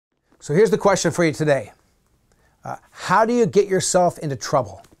So here's the question for you today. How do you get yourself into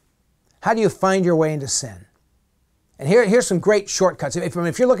trouble? How do you find your way into sin? And here's some great shortcuts. If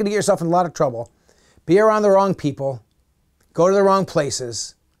you're looking to get yourself in a lot of trouble, be around the wrong people, go to the wrong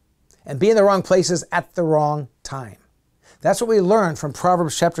places, and be in the wrong places at the wrong time. That's what we learned from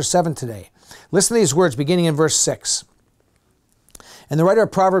Proverbs chapter 7 today. Listen to these words beginning in verse 6. And the writer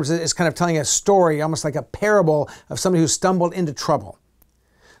of Proverbs is kind of telling a story, almost like a parable of somebody who stumbled into trouble.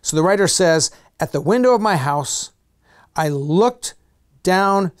 So the writer says, "At the window of my house, I looked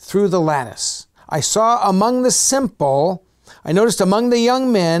down through the lattice. I saw among the simple, I noticed among the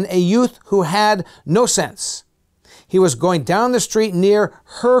young men, a youth who had no sense. He was going down the street near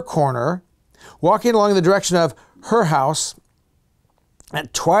her corner, walking along the direction of her house,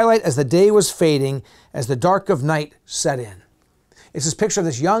 at twilight as the day was fading, as the dark of night set in." It's this picture of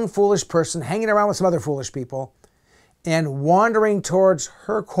this young, foolish person hanging around with some other foolish people and wandering towards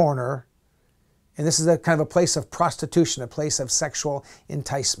her corner. And this is a kind of a place of prostitution, a place of sexual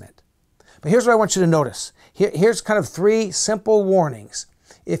enticement. But here's what I want you to notice. Here's kind of 3 simple warnings.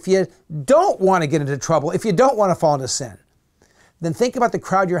 If you don't want to get into trouble, if you don't want to fall into sin, then think about the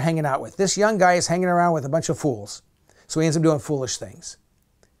crowd you're hanging out with. This young guy is hanging around with a bunch of fools, so he ends up doing foolish things.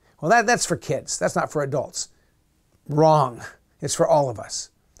 Well, that's for kids. That's not for adults. Wrong. It's for all of us.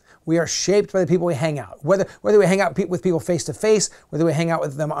 We are shaped by the people we hang out. Whether we hang out with people face to face, whether we hang out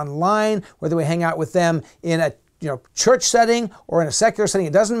with them online, whether we hang out with them in a church setting or in a secular setting,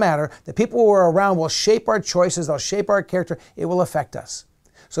 it doesn't matter. The people we're around will shape our choices. They'll shape our character. It will affect us.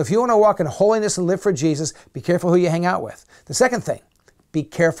 So if you want to walk in holiness and live for Jesus, be careful who you hang out with. The second thing, be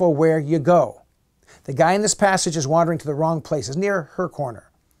careful where you go. The guy in this passage is wandering to the wrong places, near her corner.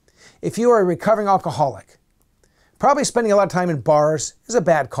 If you are a recovering alcoholic, probably spending a lot of time in bars is a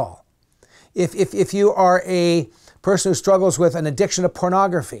bad call. If you are a person who struggles with an addiction to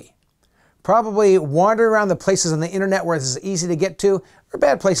pornography, probably wandering around the places on the internet where it's easy to get to are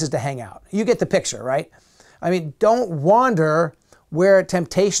bad places to hang out. You get the picture, right? I mean, don't wander where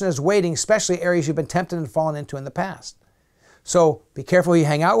temptation is waiting, especially areas you've been tempted and fallen into in the past. So be careful who you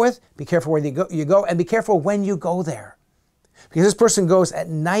hang out with, be careful where you go, and be careful when you go there. Because this person goes at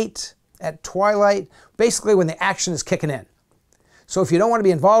night, at twilight, basically when the action is kicking in. So if you don't want to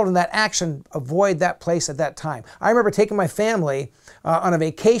be involved in that action, avoid that place at that time. I remember taking my family on a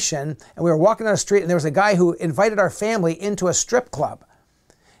vacation, and we were walking down the street, and there was a guy who invited our family into a strip club.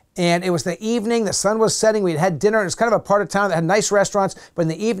 And it was the evening, the sun was setting, we'd had dinner, and it's kind of a part of town that had nice restaurants, but in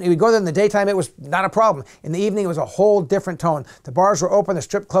the evening, we'd go there in the daytime, it was not a problem. In the evening, it was a whole different tone. The bars were open, the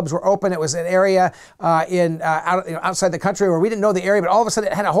strip clubs were open, it was an area outside the country where we didn't know the area, but all of a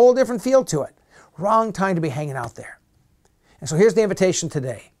sudden it had a whole different feel to it. Wrong time to be hanging out there. And so here's the invitation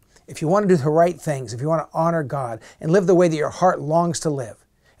today. If you want to do the right things, if you want to honor God and live the way that your heart longs to live,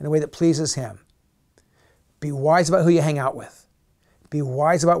 in a way that pleases Him, be wise about who you hang out with. Be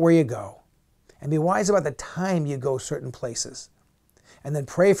wise about where you go. And be wise about the time you go certain places. And then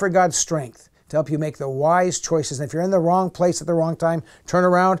pray for God's strength to help you make the wise choices. And if you're in the wrong place at the wrong time, turn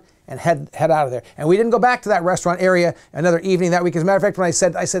around and head out of there. And we didn't go back to that restaurant area another evening that week. As a matter of fact, when I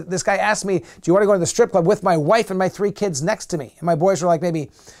said, this guy asked me, do you want to go to the strip club with my wife and my 3 kids next to me? And my boys were like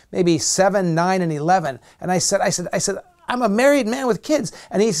maybe 7, 9, and 11. And I said, I'm a married man with kids.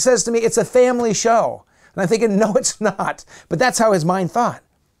 And he says to me, it's a family show. And I'm thinking, no, it's not. But that's how his mind thought.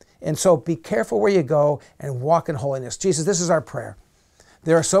 And so be careful where you go and walk in holiness. Jesus, this is our prayer.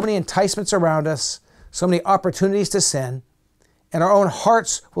 There are so many enticements around us, so many opportunities to sin, and our own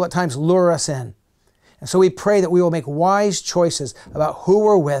hearts will at times lure us in. And so we pray that we will make wise choices about who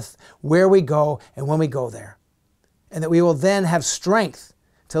we're with, where we go, and when we go there. And that we will then have strength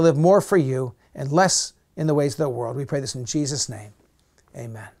to live more for you and less in the ways of the world. We pray this in Jesus' name.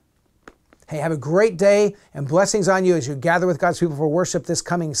 Amen. Hey, have a great day and blessings on you as you gather with God's people for worship this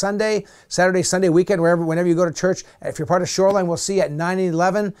coming Sunday, Saturday, Sunday weekend, whenever you go to church. If you're part of Shoreline, we'll see you at 9 and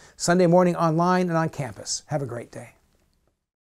 11, Sunday morning online and on campus. Have a great day.